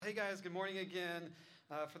Hey guys, good morning again.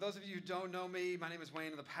 For those of you who don't know me, my name is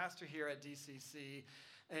Wayne. I'm the pastor here at DCC.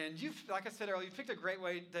 And like I said earlier, you picked a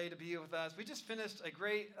great day to be with us. We just finished a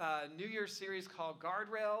great New Year's series called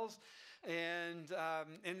Guardrails. And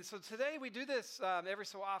so today we do this every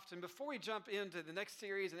so often. Before we jump into the next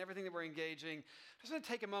series and everything that we're engaging, I'm just going to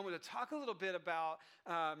take a moment to talk a little bit about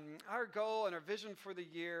our goal and our vision for the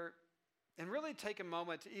year, and really take a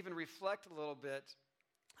moment to even reflect a little bit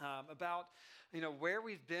about where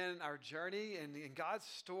we've been in our journey and God's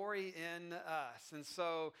story in us. And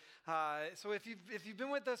so if you've been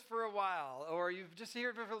with us for a while, or you've just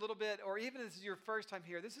here for a little bit, or even this is your first time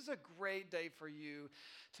here, this is a great day for you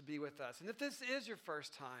to be with us. And if this is your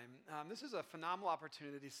first time, this is a phenomenal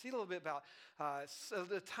opportunity to see a little bit about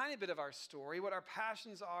a tiny bit of our story, what our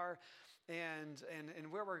passions are, and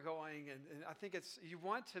where we're going. And I think you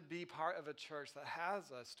want to be part of a church that has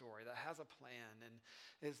a story, that has a plan, and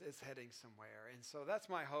is heading somewhere. And so that's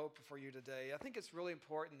my hope for you today. I think it's really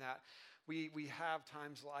important that we have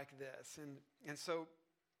times like this. And so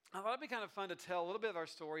I thought it'd be kind of fun to tell a little bit of our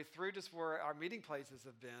story through just where our meeting places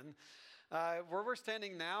have been. Where we're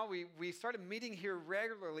standing now, we started meeting here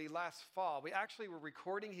regularly last fall. We actually were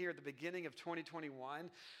recording here at the beginning of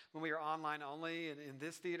 2021 when we were online only in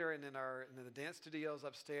this theater and in the dance studios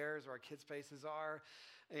upstairs where our kids' spaces are.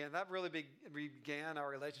 And that really began our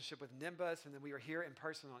relationship with Nimbus. And then we were here in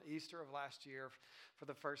person on Easter of last year for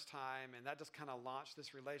the first time. And that just kind of launched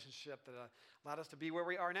this relationship that allowed us to be where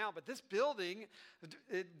we are now. But this building,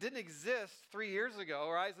 it didn't exist 3 years ago,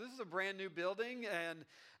 right? So this is a brand new building.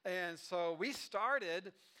 And so we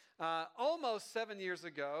started almost 7 years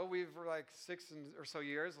ago. We were like 6 or so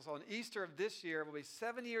years. So on Easter of this year, will be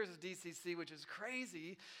 7 years of DCC, which is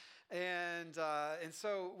crazy. And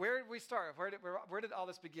so where did we start? Where did all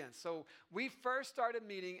this begin? So we first started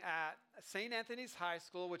meeting at St. Anthony's High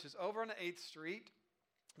School, which is over on 8th Street.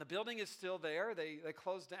 The building is still there. They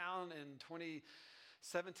closed down in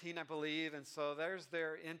 2017, I believe. And so there's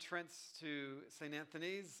their entrance to St.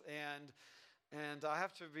 Anthony's. And I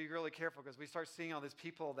have to be really careful because we start seeing all these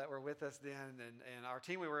people that were with us then, and our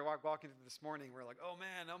team we were walking through this morning, we're like, oh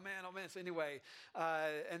man. So anyway,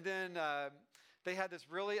 and then they had this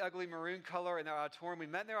really ugly maroon color in their auditorium. We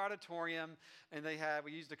met in their auditorium, and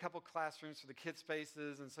we used a couple classrooms for the kids'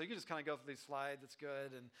 spaces, and so you can just kind of go through these slides. It's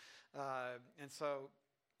good, and so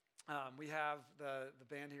we have the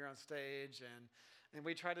band here on stage, and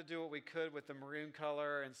we tried to do what we could with the maroon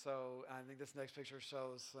color. And so I think this next picture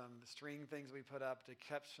shows some string things we put up to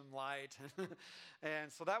catch some light. And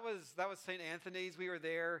so that was St. Anthony's. We were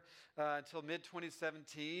there until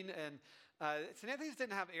mid-2017. And St. Anthony's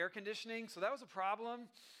didn't have air conditioning, so that was a problem.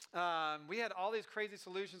 We had all these crazy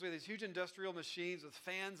solutions. We had these huge industrial machines with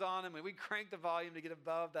fans on them, and we'd crank the volume to get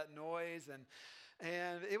above that noise.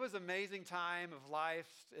 And it was an amazing time of life,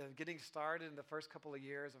 getting started in the first couple of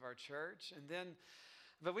years of our church.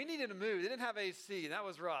 But we needed to move. They didn't have AC. That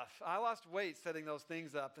was rough. I lost weight setting those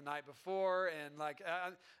things up the night before, and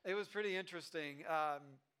it was pretty interesting.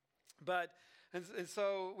 But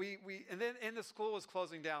so the school was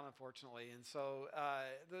closing down, unfortunately, and so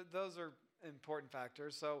those are important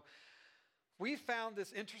factors. So we found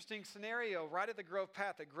this interesting scenario right at the Grove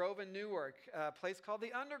Path at Grove and Newark, a place called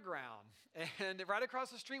the Underground. And right across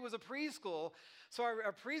the street was a preschool. So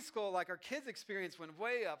our preschool, like our kids' experience went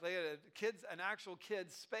way up. They had an actual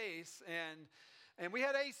kids' space, and we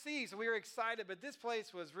had AC, so we were excited. But this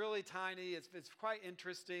place was really tiny. It's quite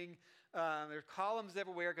interesting. There's columns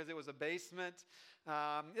everywhere because it was a basement.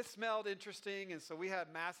 It smelled interesting, and so we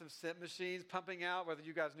had massive scent machines pumping out, whether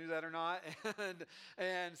you guys knew that or not.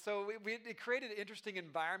 And so it created an interesting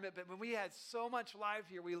environment. But when we had so much life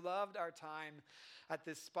here, we loved our time at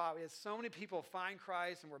this spot. We had so many people find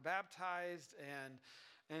Christ and were baptized,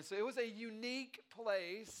 and so it was a unique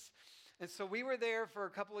place. And so we were there for a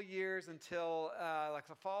couple of years until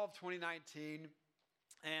the fall of 2019.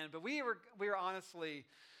 But we were honestly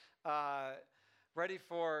ready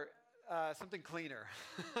for something cleaner.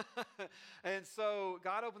 And so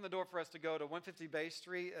God opened the door for us to go to 150 Bay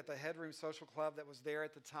Street at the Headroom Social Club that was there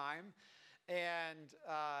at the time. And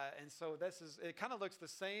so it kind of looks the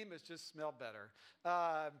same, it just smelled better.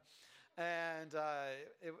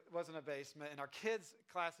 It wasn't a basement, and our kids'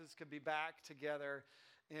 classes could be back together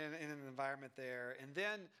in an environment there. And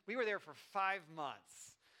then we were there for 5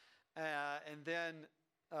 months, and then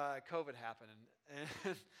COVID happened,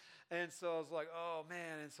 and so I was like, oh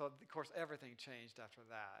man! And so of course everything changed after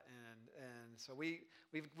that, and so we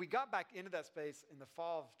got back into that space in the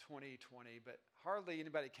fall of 2020, but hardly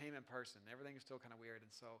anybody came in person. Everything was still kind of weird,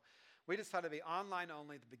 and so we decided to be online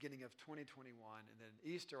only at the beginning of 2021, and then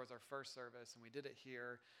Easter was our first service, and we did it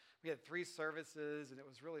here we had 3 services, and it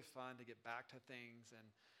was really fun to get back to things. And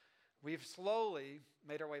we've slowly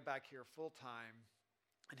made our way back here full time.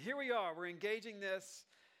 And here we are. We're engaging this.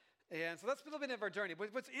 And so that's a little bit of our journey.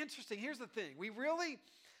 But what's interesting, here's the thing. We really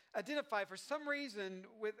identify, for some reason,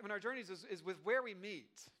 when our journeys is with where we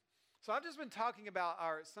meet. So I've just been talking about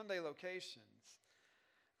our Sunday locations.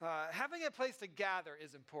 Having a place to gather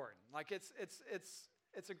is important. Like it's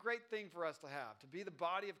a great thing for us to have, to be the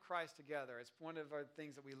body of Christ together. It's one of our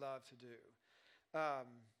things that we love to do.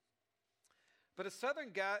 But a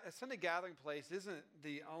Sunday gathering place is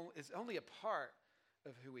only a part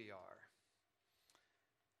of who we are.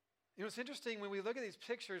 You know, it's interesting when we look at these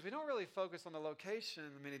pictures, we don't really focus on the location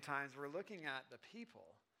many times. We're looking at the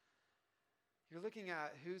people. You're looking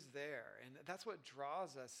at who's there, and that's what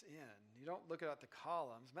draws us in. You don't look at the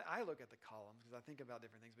columns. I look at the columns because I think about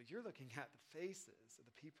different things, but you're looking at the faces of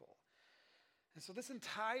the people. And so this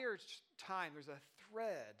entire time, there's a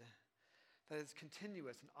thread that is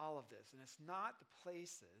continuous in all of this, and it's not the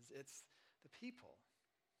places, it's the people.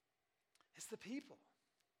 It's the people.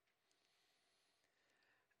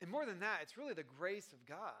 And more than that, it's really the grace of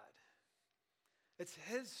God. It's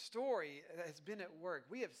his story that has been at work.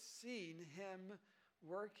 We have seen him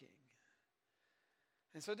working.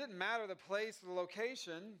 And so it didn't matter the place or the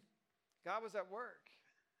location, God was at work.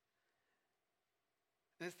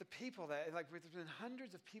 And it's the people that, there's been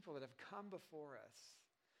hundreds of people that have come before us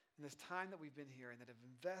in this time that we've been here and that have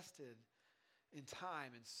invested in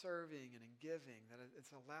time and serving and in giving, that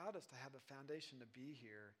it's allowed us to have a foundation to be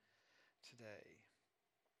here today.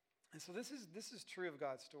 And so this is true of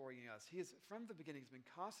God's story in us. He is, from the beginning, he's been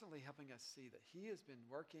constantly helping us see that he has been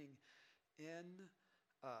working in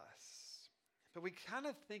us. But we kind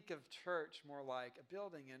of think of church more like a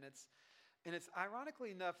building, and it's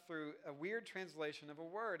ironically enough through a weird translation of a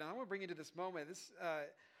word. And I want to bring you to this moment.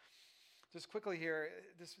 Just quickly here,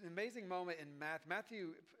 this amazing moment in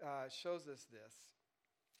Matthew shows us this.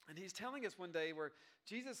 And he's telling us one day where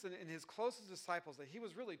Jesus and his closest disciples, that he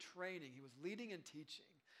was really training, he was leading and teaching.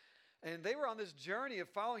 And they were on this journey of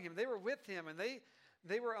following him. They were with him, and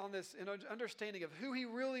they were on this understanding of who he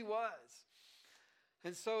really was.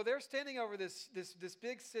 And so they're standing over this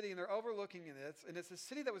big city, and they're overlooking it. And it's a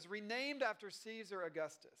city that was renamed after Caesar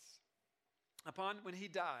Augustus when he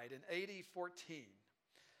died in AD 14.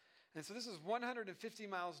 And so this is 150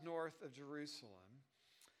 miles north of Jerusalem.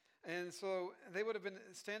 And so they would have been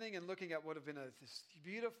standing and looking at what would have been this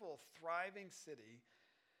beautiful, thriving city,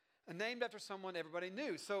 named after someone everybody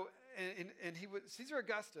knew. So, Caesar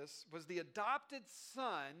Augustus was the adopted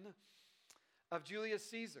son of Julius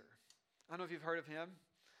Caesar. I don't know if you've heard of him,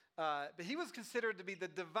 but he was considered to be the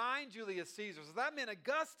divine Julius Caesar. So that meant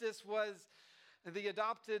Augustus was the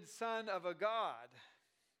adopted son of a god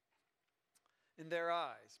in their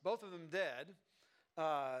eyes. Both of them dead.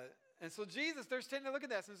 And so Jesus, they're standing there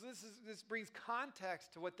looking at this. And so this brings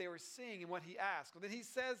context to what they were seeing and what he asked. Well, then he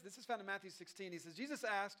says, this is found in Matthew 16. He says, Jesus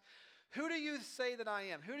asked, "Who do you say that I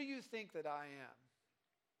am? Who do you think that I am?"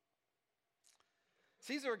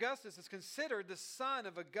 Caesar Augustus is considered the son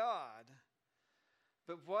of a god.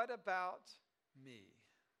 But what about me?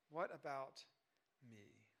 What about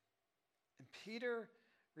me? And Peter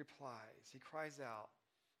replies. He cries out,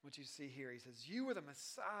 what you see here. He says, "You are the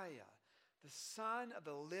Messiah, the Son of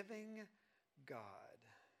the living God."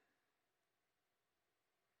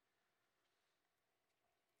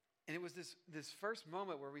 And it was this first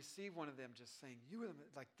moment where we see one of them just saying, "You are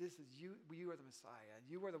you are the Messiah.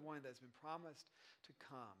 You are the one that's been promised to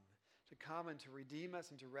come and to redeem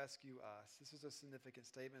us and to rescue us." This is a significant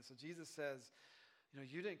statement. So Jesus says,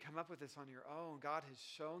 you didn't come up with this on your own. God has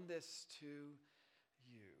shown this to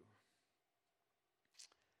you.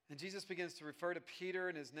 And Jesus begins to refer to Peter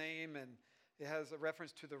in his name, and it has a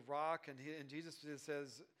reference to the rock, and Jesus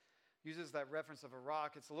uses that reference of a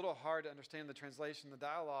rock. It's a little hard to understand the translation, the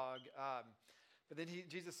dialogue, but then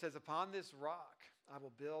Jesus says, "Upon this rock I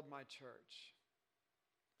will build my church,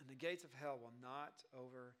 and the gates of hell will not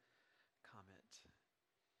overcome it."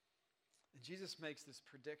 And Jesus makes this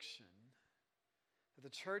prediction that the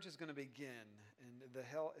church is going to begin, and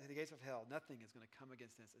the gates of hell, nothing is going to come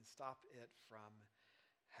against this and stop it from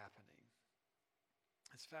happening.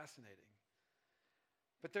 It's fascinating.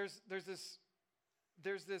 But there's this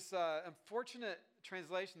unfortunate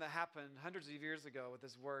translation that happened hundreds of years ago with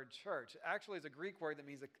this word church. Actually, it's a Greek word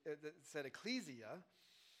that said ecclesia.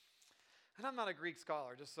 And I'm not a Greek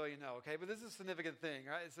scholar, just so you know, okay? But this is a significant thing,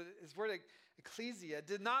 right? It's word ecclesia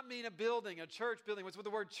did not mean a building, a church building. What's what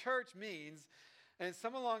the word church means. And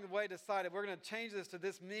someone along the way decided we're going to change this to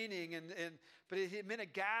this meaning, but it meant a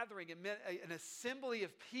gathering. It meant an assembly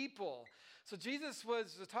of people. So Jesus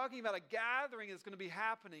was talking about a gathering that's going to be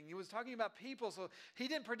happening. He was talking about people, so he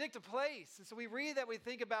didn't predict a place. And so we read that, we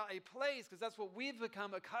think about a place because that's what we've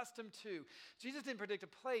become accustomed to. Jesus didn't predict a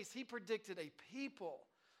place. He predicted a people.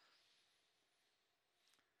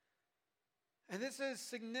 And this is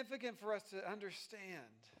significant for us to understand.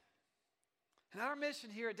 And our mission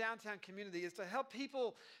here at Downtown Community is to help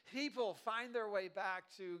people find their way back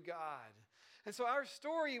to God. And so our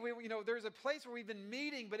story, there's a place where we've been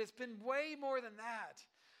meeting, but it's been way more than that.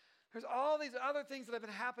 There's all these other things that have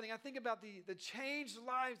been happening. I think about the changed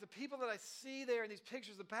lives, the people that I see there in these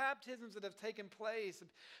pictures, the baptisms that have taken place,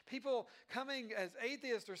 people coming as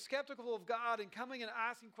atheists or skeptical of God and coming and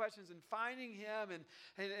asking questions and finding Him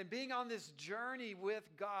and being on this journey with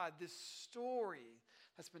God, this story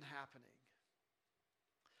that's been happening.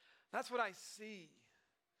 That's what I see.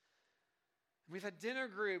 We've had dinner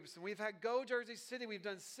groups, and we've had Go Jersey City. We've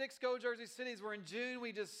done 6 Go Jersey Cities, where in June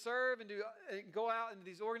we just serve and go out into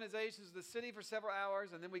these organizations of the city for several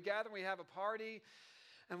hours, and then we gather and we have a party.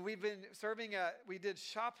 And we've been serving, we did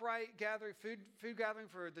ShopRite gathering, food gathering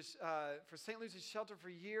for St. Lucy's Shelter for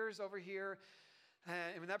years over here.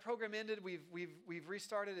 And when that program ended, we've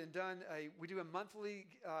restarted and we do a monthly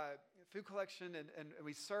food collection, and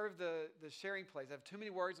we serve the sharing place. I have too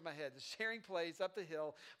many words in my head. The sharing place up the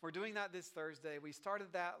hill. We're doing that this Thursday. We started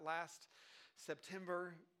that last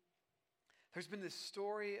September. There's been this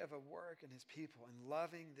story of a work and His people and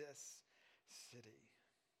loving this city.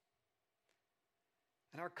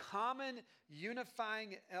 And our common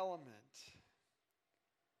unifying element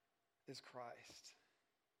is Christ.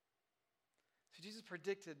 So Jesus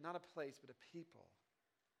predicted not a place, but a people.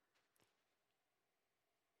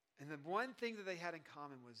 And the one thing that they had in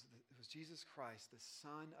common was Jesus Christ, the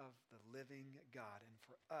Son of the living God. And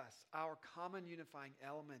for us, our common unifying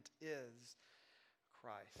element is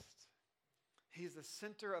Christ. He's the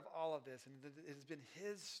center of all of this, and it has been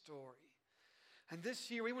His story. And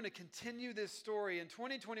this year, we want to continue this story. And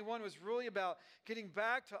 2021 was really about getting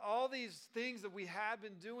back to all these things that we had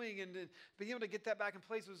been doing, and being able to get that back in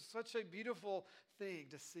place was such a beautiful thing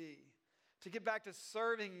to see. To get back to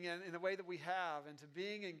serving in the way that we have, and to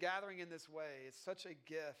being and gathering in this way. It's such a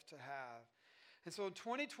gift to have. And so in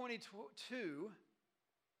 2022,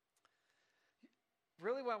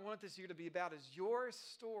 really what I want this year to be about is your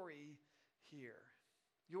story here.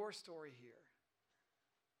 Your story here.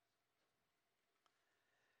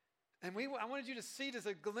 And I wanted you to see just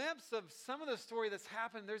a glimpse of some of the story that's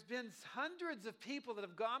happened. There's been hundreds of people that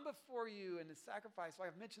have gone before you and sacrificed. Like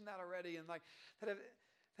I've mentioned that already, and that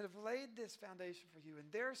have laid this foundation for you.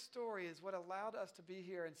 And their story is what allowed us to be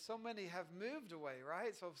here. And so many have moved away,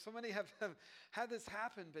 right? So many have had this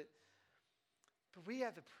happen, but we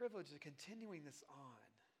have the privilege of continuing this on.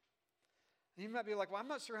 And you might be like, well, I'm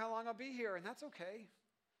not sure how long I'll be here, and that's okay.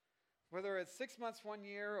 Whether it's 6 months, 1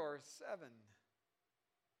 year, or 7.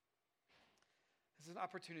 This is an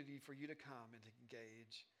opportunity for you to come and to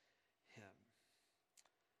engage Him.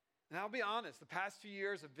 And I'll be honest, the past few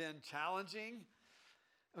years have been challenging.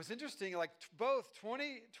 It was interesting, like both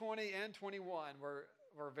 2020 and 21 were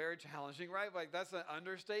very challenging, right? Like that's an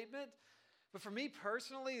understatement. But for me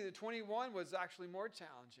personally, the 21 was actually more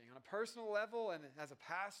challenging. On a personal level and as a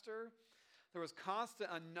pastor, there was constant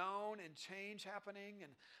unknown and change happening.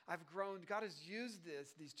 And I've grown. God has used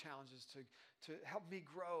these challenges to help me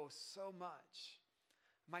grow so much.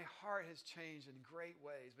 My heart has changed in great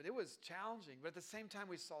ways. But it was challenging. But at the same time,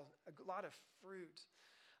 we saw a lot of fruit,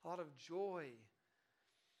 a lot of joy.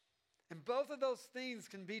 And both of those things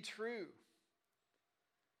can be true.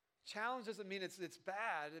 Challenge doesn't mean it's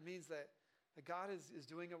bad. It means that God is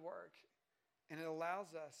doing a work, and it allows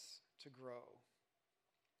us to grow.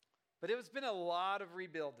 But it's been a lot of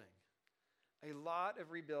rebuilding. A lot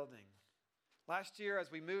of rebuilding. Last year,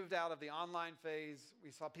 as we moved out of the online phase,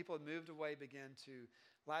 we saw people had moved away begin to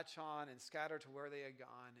latch on and scatter to where they had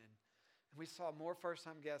gone. And we saw more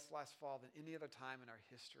first-time guests last fall than any other time in our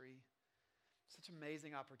history. Such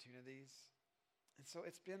amazing opportunities. And so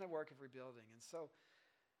it's been a work of rebuilding. And so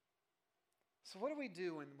what do we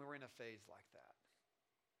do when we're in a phase like that?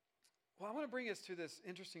 Well, I want to bring us to this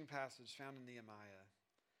interesting passage found in Nehemiah.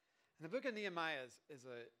 And the book of Nehemiah is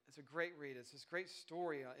a great read. It's this great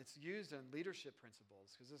story. It's used in leadership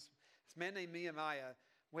principles because this man named Nehemiah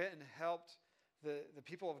went and helped the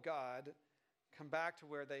people of God come back to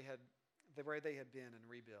where they had been and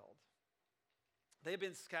rebuild. They had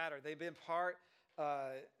been scattered. They'd been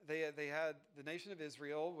they had the nation of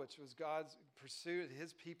Israel, which was God's pursuit,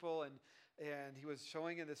 His people, and and he was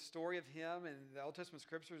showing in this story of him, and the Old Testament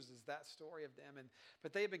scriptures is that story of them.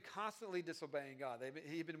 But they had been constantly disobeying God.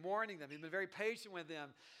 He had been warning them. He'd been very patient with them,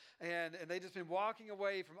 and they'd just been walking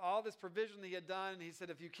away from all this provision that he had done. And he said,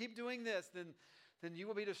 if you keep doing this, then you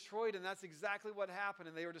will be destroyed. And that's exactly what happened.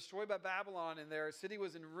 And they were destroyed by Babylon, and their city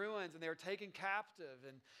was in ruins, and they were taken captive.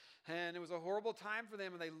 And it was a horrible time for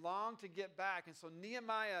them, and they longed to get back. And so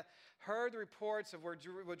Nehemiah heard the reports of what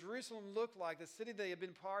Jerusalem looked like, the city they had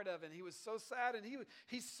been part of, and he was so sad. And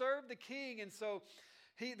he served the king, and so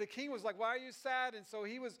the king was like, why are you sad? And so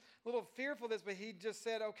he was a little fearful of this, but he just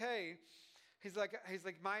said, okay. He's like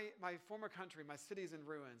my former country, my city's in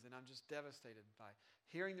ruins, and I'm just devastated by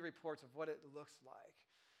hearing the reports of what it looks like.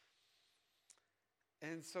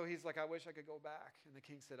 And so he's like, I wish I could go back. And the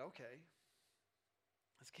king said, okay.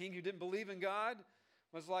 This king who didn't believe in God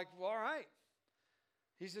was like, well, all right.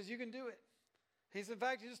 He says, you can do it. He said, in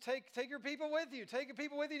fact, you just take your people with you. Take your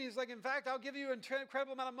people with you. And he's like, in fact, I'll give you an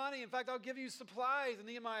incredible amount of money. In fact, I'll give you supplies. And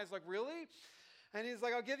Nehemiah's like, really? And he's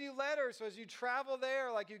like, I'll give you letters. So as you travel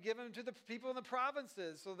there, like you give them to the people in the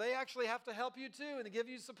provinces. So they actually have to help you too. And they give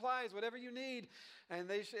you supplies, whatever you need. And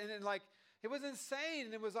it was insane.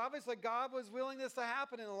 And it was obvious like God was willing this to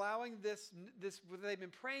happen and allowing this what they've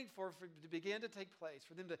been praying for to begin to take place.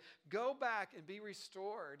 For them to go back and be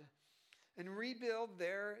restored and rebuild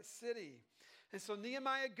their city. And so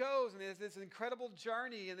Nehemiah goes, and there's this incredible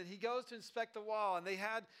journey, and then he goes to inspect the wall. And they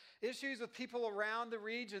had issues with people around the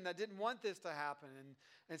region that didn't want this to happen.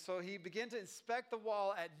 And so he began to inspect the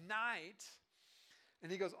wall at night, and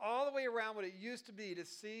he goes all the way around what it used to be to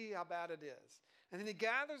see how bad it is. And then he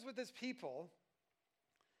gathers with his people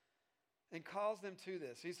and calls them to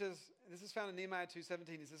this. He says, this is found in Nehemiah 2:17.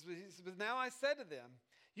 He says, but now I said to them,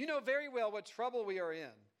 you know very well what trouble we are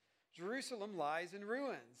in. Jerusalem lies in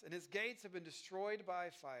ruins, and its gates have been destroyed by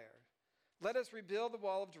fire. Let us rebuild the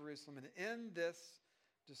wall of Jerusalem and end this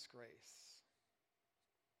disgrace.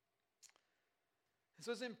 And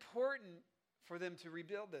so it's important for them to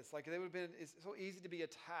rebuild this. Like it's so easy to be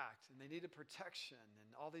attacked, and they needed protection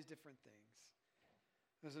and all these different things.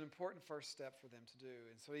 It was an important first step for them to do.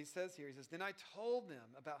 And so he says here, then I told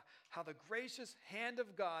them about how the gracious hand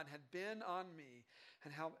of God had been on me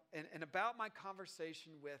and about my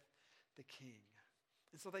conversation with the king.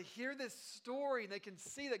 And so they hear this story and they can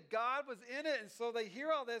see that God was in it. And so they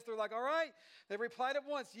hear all this. They're like, all right. They replied at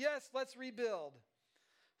once, yes, let's rebuild.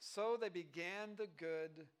 So they began the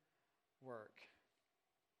good work.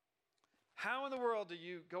 How in the world do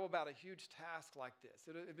you go about a huge task like this?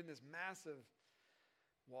 It had been this massive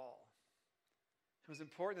wall. It was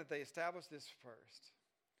important that they establish this first.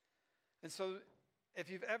 And so if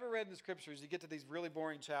you've ever read in the scriptures, you get to these really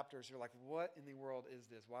boring chapters. You're like, what in the world is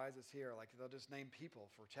this? Why is this here? Like they'll just name people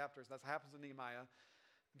for chapters. That's what happens in Nehemiah.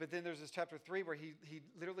 But then there's this chapter 3 where he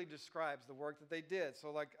literally describes the work that they did.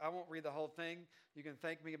 So like I won't read the whole thing. You can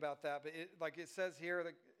thank me about that. But it says here,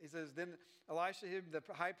 he says, then Elisha, the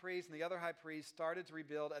high priest, and the other high priest started to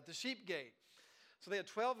rebuild at the sheep gate. So they had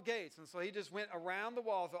 12 gates, and so he just went around the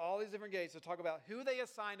walls of all these different gates to talk about who they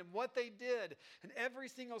assigned and what they did in every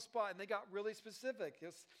single spot, and they got really specific.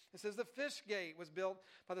 It says the fish gate was built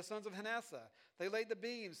by the sons of Hanessa. They laid the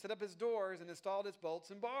beams, set up its doors, and installed its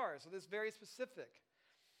bolts and bars. So this is very specific.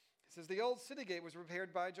 It says the old city gate was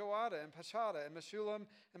repaired by Joada and Pashada and Meshullam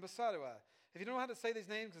and Basadua. If you don't know how to say these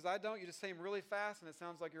names, because I don't, you just say them really fast and it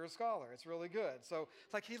sounds like you're a scholar. It's really good. So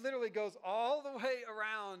it's like he literally goes all the way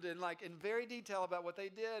around and like in very detail about what they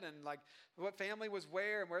did and like what family was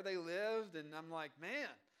where and where they lived. And I'm like, man,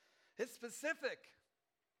 it's specific.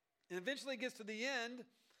 And eventually it gets to the end.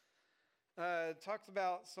 Talks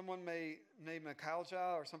about someone named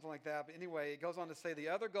Michalja or something like that. But anyway, it goes on to say the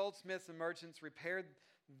other goldsmiths and merchants repaired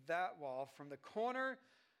that wall from the corner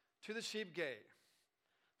to the sheep gate.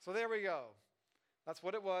 So there we go. That's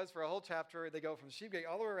what it was for a whole chapter. They go from the sheep gate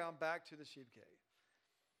all the way around back to the sheep gate.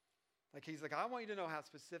 Like he's like, I want you to know how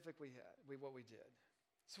specific what we did.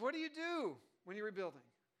 So what do you do when you're rebuilding?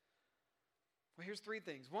 Well, here's 3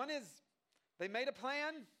 things. One is they made a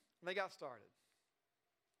plan and they got started.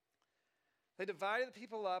 They divided the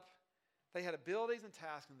people up. They had abilities and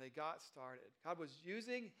tasks and they got started. God was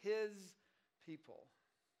using his people.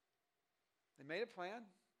 They made a plan.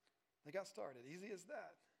 They got started. Easy as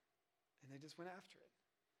that. And they just went after it.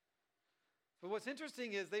 But what's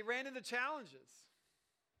interesting is they ran into challenges.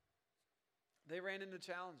 They ran into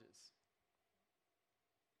challenges.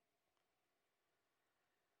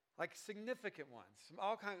 Like significant ones. From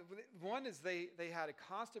all kinds. One is they had a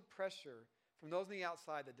constant pressure from those on the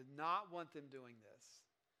outside that did not want them doing this.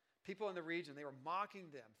 People in the region, they were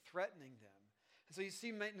mocking them, threatening them. And so you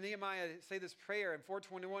see Nehemiah say this prayer in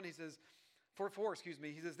 4:21. He says,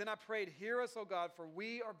 He says, "Then I prayed, hear us, O God, for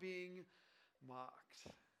we are being mocked."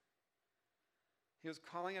 He was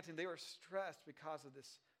calling out to them. They were stressed because of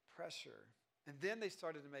this pressure. And then they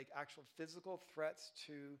started to make actual physical threats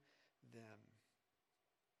to them.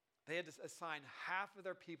 They had to assign half of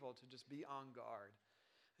their people to just be on guard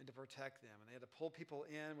and to protect them. And they had to pull people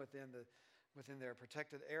in within their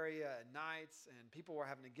protected area at nights. And people were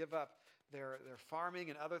having to give up their farming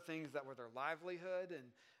and other things that were their livelihood.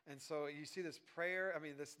 And so you see this prayer,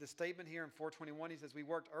 this statement here in 421. He says, "We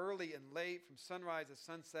worked early and late from sunrise to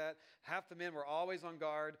sunset. Half the men were always on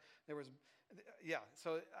guard." They were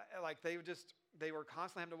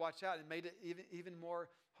constantly having to watch out, and made it even more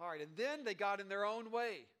hard. And then they got in their own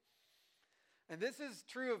way. And this is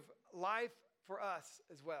true of life for us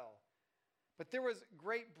as well. But there was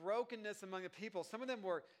great brokenness among the people. Some of them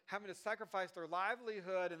were having to sacrifice their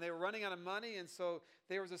livelihood, and they were running out of money. And so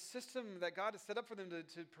there was a system that God had set up for them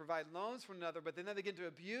to provide loans for one another. But then they began to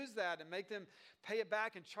abuse that and make them pay it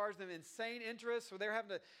back and charge them insane interest. So they were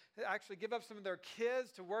having to actually give up some of their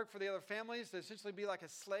kids to work for the other families, to essentially be like a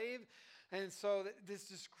slave. And so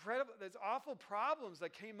there's awful problems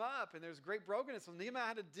that came up, and there's great brokenness. So Nehemiah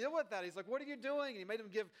had to deal with that. He's like, "What are you doing?" And he made them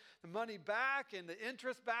give the money back and the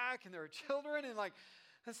interest back, and their children. And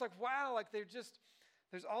it's like, wow,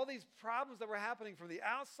 there's all these problems that were happening from the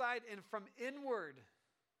outside and from inward.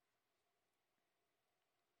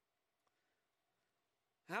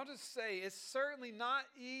 And I'll just say, it's certainly not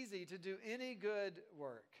easy to do any good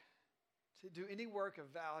work, to do any work of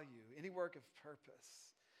value, any work of purpose.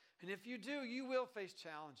 And if you do, you will face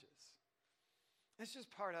challenges. It's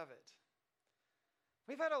just part of it.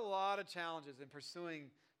 We've had a lot of challenges in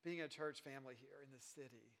pursuing being a church family here in the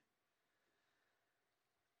city.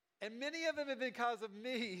 And many of them have been because of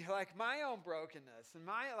me, like my own brokenness. And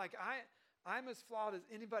I'm as flawed as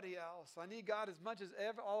anybody else. I need God as much as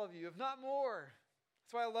all of you, if not more.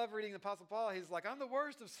 That's why I love reading the Apostle Paul. He's like, "I'm the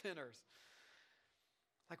worst of sinners."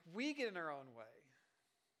 Like, we get in our own way.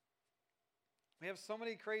 We have so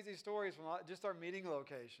many crazy stories from just our meeting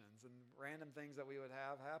locations and random things that we would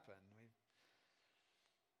have happen.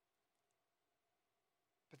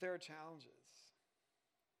 But there are challenges.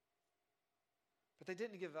 But they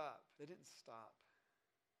didn't give up. They didn't stop.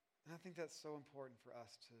 And I think that's so important for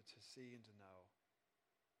us to see and to know.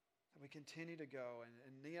 That we continue to go.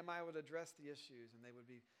 And Nehemiah would address the issues, and they would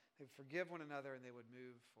forgive one another, and they would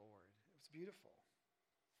move forward. It was beautiful.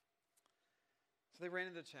 So they ran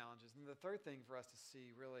into challenges. And the third thing for us to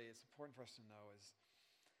see, really, it's important for us to know, is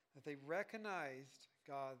that they recognized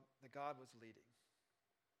that God was leading.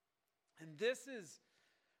 And this is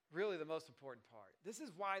really the most important part. This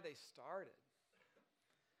is why they started.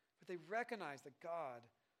 But they recognized that God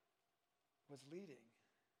was leading.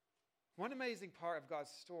 One amazing part of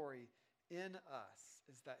God's story in us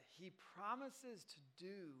is that He promises to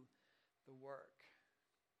do the work.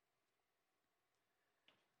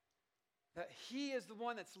 That He is the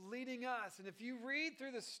one that's leading us. And if you read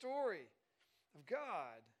through the story of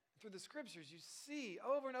God, through the scriptures, you see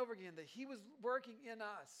over and over again that He was working in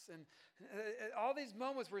us. And all these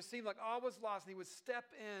moments where it seemed like all was lost, and He would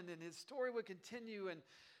step in and His story would continue. And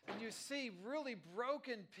you see really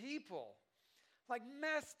broken people, like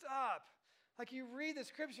messed up. Like you read the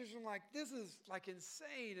scriptures and like, this is like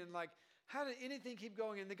insane. And like, how did anything keep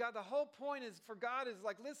going? And the whole point is for God is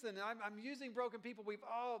like, listen, I'm using broken people. We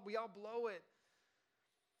all blow it.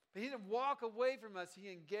 But He didn't walk away from us.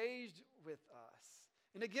 He engaged with us.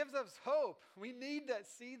 And it gives us hope. We need to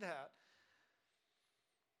see that.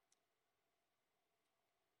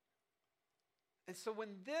 And so when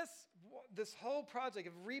this whole project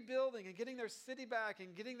of rebuilding and getting their city back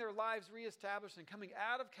and getting their lives reestablished and coming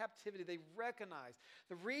out of captivity, they recognized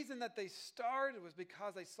the reason that they started was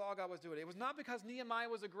because they saw God was doing it. It was not because Nehemiah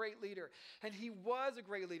was a great leader. And he was a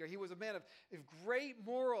great leader. He was a man of great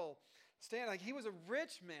moral stand. Like he was a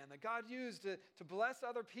rich man that God used to bless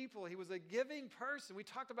other people. He was a giving person. We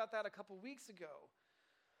talked about that a couple weeks ago.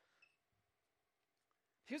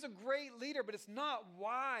 He was a great leader, but it's not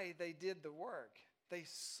why they did the work. They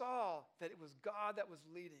saw that it was God that was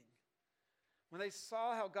leading. When they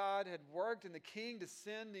saw how God had worked in the king to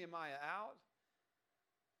send Nehemiah out,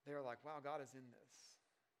 they were like, wow, God is in this.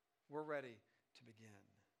 We're ready to begin.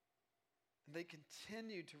 And they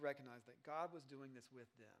continued to recognize that God was doing this with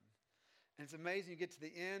them. And it's amazing, you get to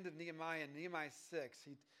the end of Nehemiah, in Nehemiah 6,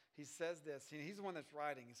 he says this. He's the one that's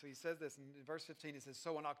writing. So he says this in verse 15. He says,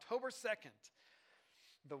 so on October 2nd,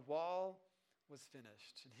 the wall was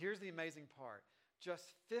finished. And here's the amazing part.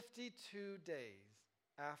 Just 52 days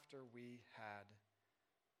after we had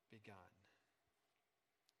begun.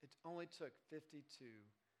 It only took 52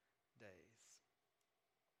 days.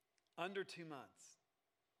 Under 2 months.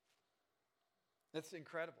 That's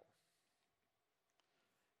incredible.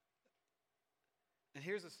 And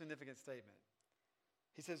here's a significant statement.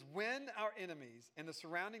 He says, when our enemies and the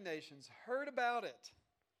surrounding nations heard about it,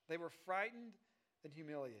 they were frightened and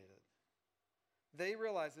humiliated. They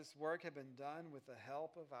realized this work had been done with the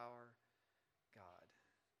help of our God.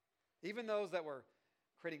 Even those that were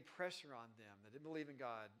creating pressure on them, that didn't believe in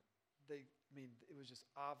God, it was just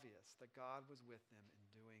obvious that God was with them in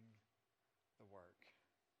doing the work.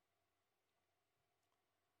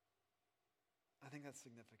 I think that's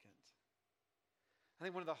significant. I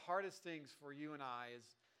think one of the hardest things for you and I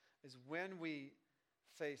is when we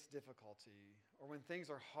face difficulty or when things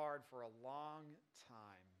are hard for a long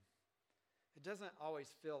time. It doesn't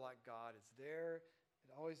always feel like God is there.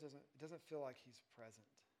 It doesn't feel like he's present.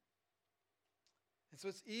 And so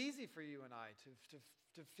it's easy for you and I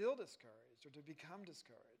to feel discouraged or to become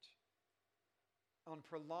discouraged on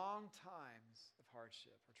prolonged times of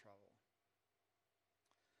hardship or trouble.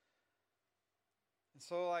 And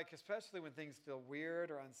so, especially when things feel weird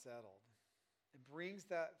or unsettled, it brings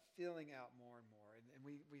that feeling out more and more. And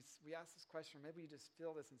we ask this question, or maybe you just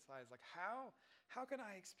feel this inside. It's like, how can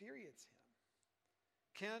I experience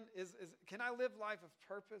him? Can I live life of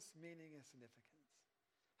purpose, meaning, and significance?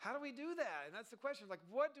 How do we do that? And that's the question.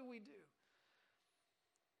 What do we do?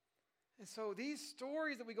 And so these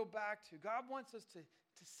stories that we go back to, God wants us to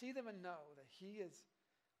see them and know that he is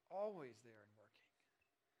always there and working.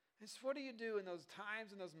 And so what do you do in those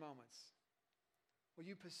times and those moments? Well,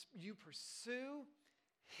 you pursue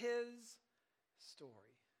his story.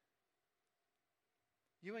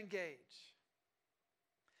 You engage.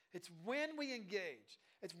 It's when we engage.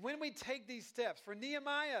 It's when we take these steps. For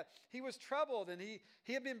Nehemiah, he was troubled and he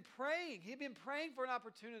had been praying. He had been praying for an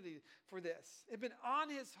opportunity for this. It had been on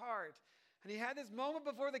his heart. And he had this moment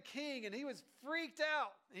before the king and he was freaked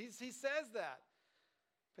out. He says that.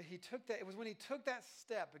 But it was when he took that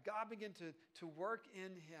step that God began to work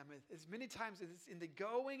in him. As many times as it's in the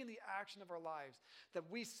going and the action of our lives that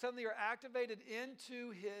we suddenly are activated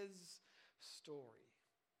into his story.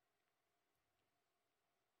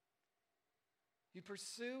 You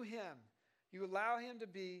pursue him. You allow him to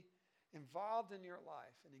be involved in your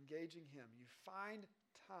life and engaging him. You find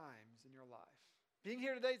times in your life. Being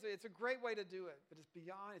here today, it's a great way to do it, but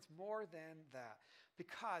it's more than that.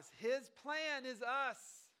 Because his plan is us.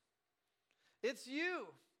 It's you.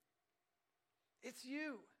 It's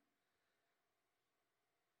you.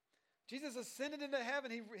 Jesus ascended into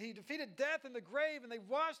heaven. He defeated death in the grave, and they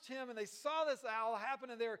watched him, and they saw this all happen,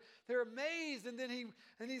 and they're amazed. And then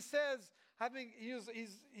he says,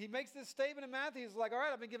 he makes this statement in Matthew. He's like, all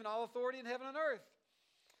right, I've been given all authority in heaven and earth.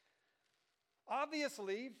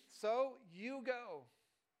 Obviously, so you go.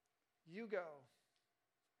 You go.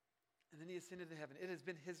 And then he ascended to heaven. It has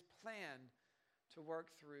been his plan to work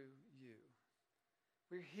through you.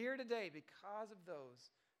 We're here today because of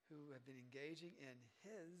those who have been engaging in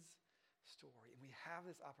his story. And we have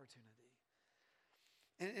this opportunity.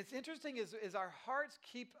 And it's interesting is our hearts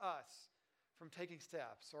keep us from taking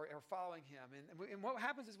steps or following him. And what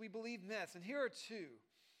happens is we believe myths. And here are two.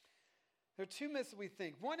 There are two myths that we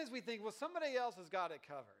think. One is we think, well, somebody else has got it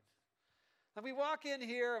covered. And we walk in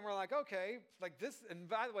here and we're like, okay, like this, and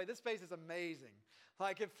by the way, this space is amazing.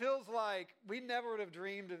 Like it feels like we never would have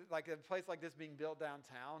dreamed of like a place like this being built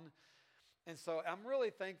downtown. And so I'm really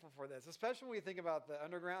thankful for this, especially when we think about the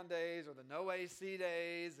underground days or the no AC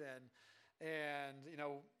days and you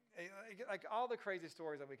know, like all the crazy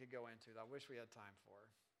stories that we could go into that I wish we had time for.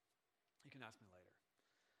 You can ask me later.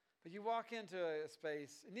 But you walk into a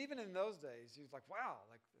space, and even in those days, you're like, wow,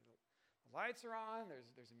 like the lights are on,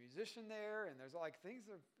 there's a musician there, and there's like things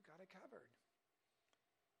that have got it covered.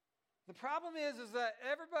 The problem is that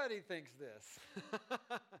everybody thinks this.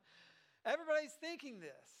 Everybody's thinking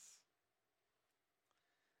this.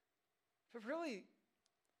 But really,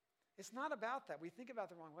 it's not about that. We think about it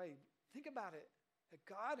the wrong way. Think about it, that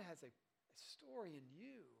God has a story in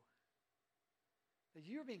you. That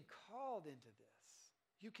you're being called into this.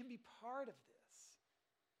 You can be part of this.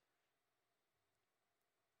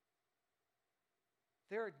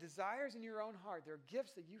 There are desires in your own heart. There are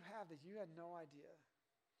gifts that you have that you had no idea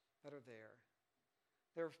that are there.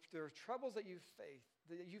 There are troubles that you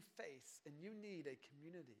face, and you need a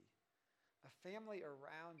community, a family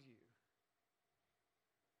around you.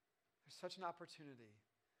 There's such an opportunity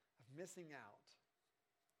of missing out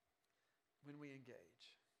when we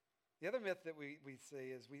engage. The other myth that we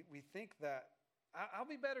see is we think that I'll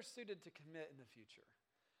be better suited to commit in the future.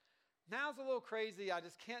 Now's a little crazy. I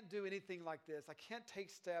just can't do anything like this. I can't take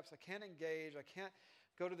steps. I can't engage. I can't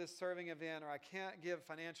go to this serving event, or I can't give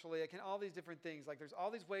financially. I can't, all these different things. Like there's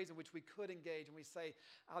all these ways in which we could engage, and we say,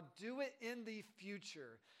 I'll do it in the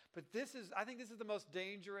future. But I think this is the most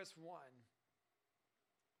dangerous one.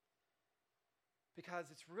 Because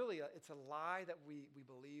it's a lie that we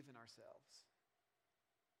believe in ourselves.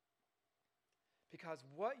 Because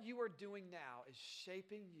what you are doing now is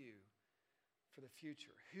shaping you for the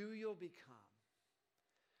future, who you'll become.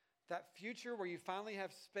 That future where you finally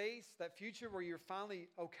have space, that future where you're finally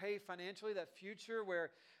okay financially, that future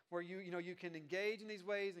where you can engage in these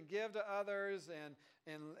ways and give to others and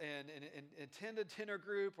attend a dinner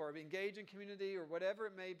group or engage in community or whatever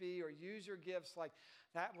it may be, or use your gifts, like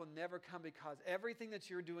that will never come, because everything that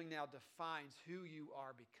you're doing now defines who you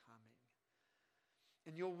are becoming.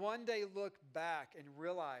 And you'll one day look back and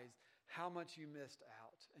realize how much you missed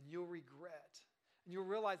out, and you'll regret. And you'll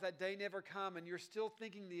realize that day never come, and you're still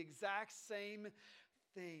thinking the exact same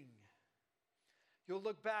thing. You'll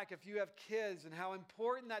look back if you have kids and how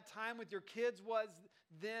important that time with your kids was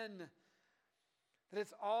then. That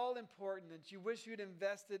it's all important, that you wish you'd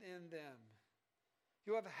invested in them.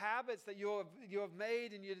 You'll have habits that you have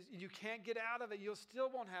made and you can't get out of it. You still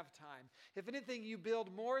won't have time. If anything, you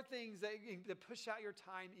build more things that push out your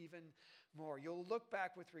time even more. You'll look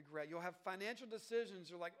back with regret. You'll have financial decisions.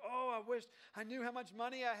 You're like, oh, I wish I knew how much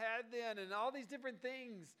money I had then, and all these different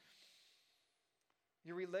things.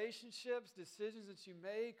 Your relationships, decisions that you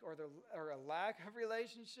make, or a lack of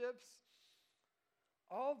relationships,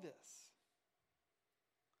 all this.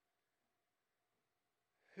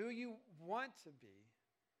 Who you want to be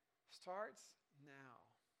starts now.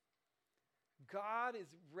 God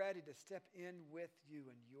is ready to step in with you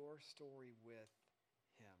in your story with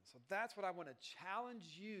Him. So that's what I want to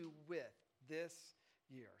challenge you with this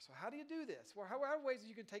year. So how do you do this? Well, how are ways that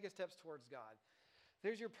you can take steps towards God?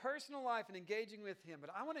 There's your personal life and engaging with Him, but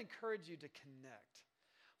I want to encourage you to connect.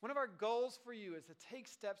 One of our goals for you is to take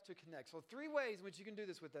steps to connect. So 3 ways in which you can do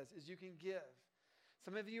this with us is you can give.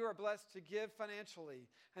 Some of you are blessed to give financially,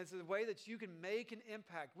 and it's a way that you can make an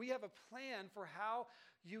impact. We have a plan for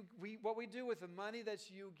what we do with the money that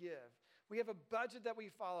you give. We have a budget that we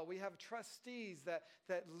follow. We have trustees that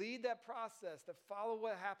lead that process, that follow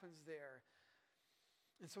what happens there.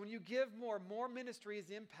 And so when you give more ministry is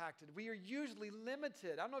impacted. We are usually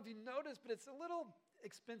limited. I don't know if you noticed, but it's a little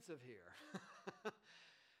expensive here.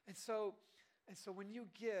 And so when you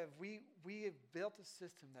give, we have built a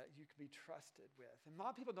system that you can be trusted with. And a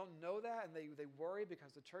lot of people don't know that, and they worry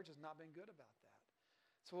because the church has not been good about that.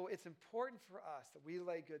 So it's important for us that we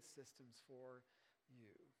lay good systems for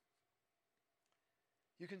you.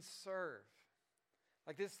 You can serve.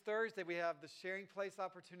 Like this Thursday, we have the Sharing Place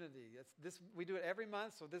opportunity. We do it every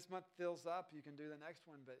month, so this month fills up. You can do the next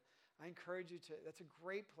one, but I encourage you to. That's a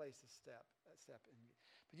great place to step in.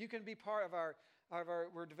 But you can be part of our.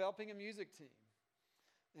 We're developing a music team,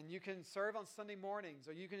 and you can serve on Sunday mornings,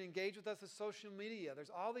 or you can engage with us on social media.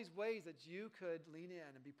 There's all these ways that you could lean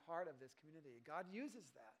in and be part of this community. God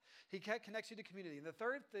uses that. He connects you to community. And the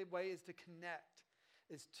third way is to connect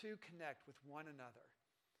with one another.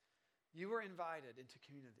 You are invited into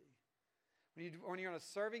community. When you're on a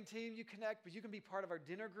serving team, you connect, but you can be part of our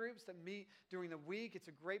dinner groups that meet during the week. It's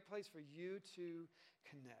a great place for you to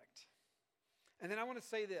connect. And then I want to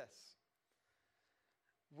say this.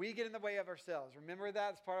 We get in the way of ourselves. Remember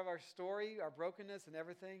that? It's part of our story, our brokenness and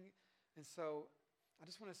everything. And so I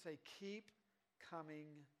just want to say, keep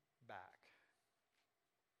coming back.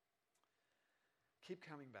 Keep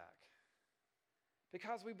coming back.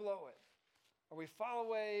 Because we blow it, or we fall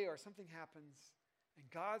away, or something happens. And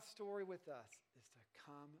God's story with us is to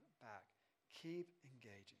come back. Keep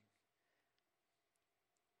engaging.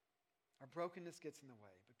 Our brokenness gets in the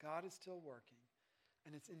way, but God is still working.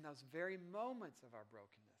 And it's in those very moments of our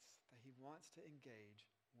brokenness that He wants to engage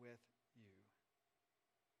with you.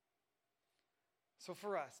 So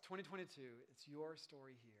for us, 2022, it's your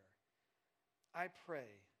story here. I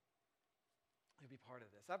pray you'll be part of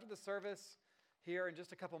this. After the service here in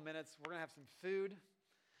just a couple minutes, we're going to have some food.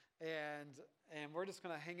 And we're just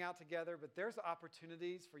going to hang out together. But there's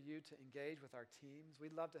opportunities for you to engage with our teams.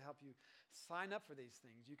 We'd love to help you sign up for these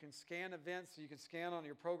things. You can scan events. So you can scan on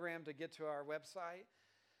your program to get to our website.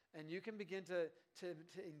 And you can begin to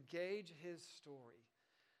engage His story.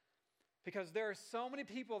 Because there are so many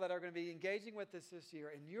people that are going to be engaging with this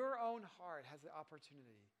year. And your own heart has the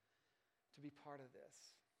opportunity to be part of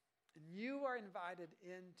this. And you are invited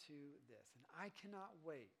into this. And I cannot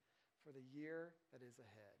wait for the year that is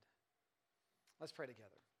ahead. Let's pray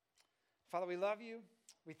together. Father, we love you.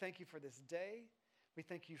 We thank you for this day. We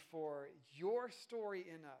thank you for your story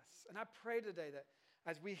in us. And I pray today that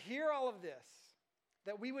as we hear all of this,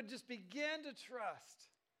 that we would just begin to trust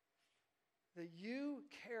that you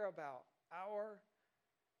care about our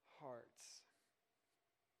hearts.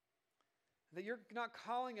 That you're not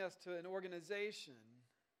calling us to an organization,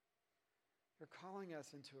 you're calling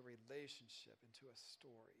us into a relationship, into a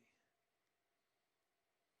story.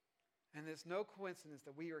 And it's no coincidence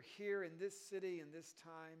that we are here in this city, in this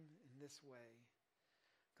time, in this way.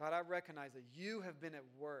 God, I recognize that you have been at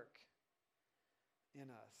work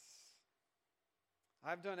in us.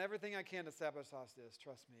 I've done everything I can to sabotage this.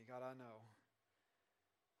 Trust me, God, I know.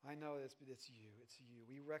 I know this, but it's you. It's you.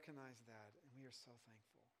 We recognize that, and we are so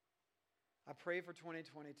thankful. I pray for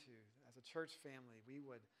 2022, as a church family, we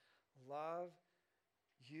would love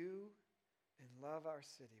you and love our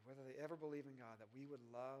city, whether they ever believe in God, that we would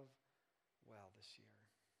love well this year.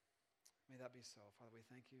 May that be so. Father, we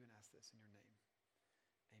thank you and ask this in your name.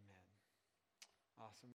 Amen. Awesome.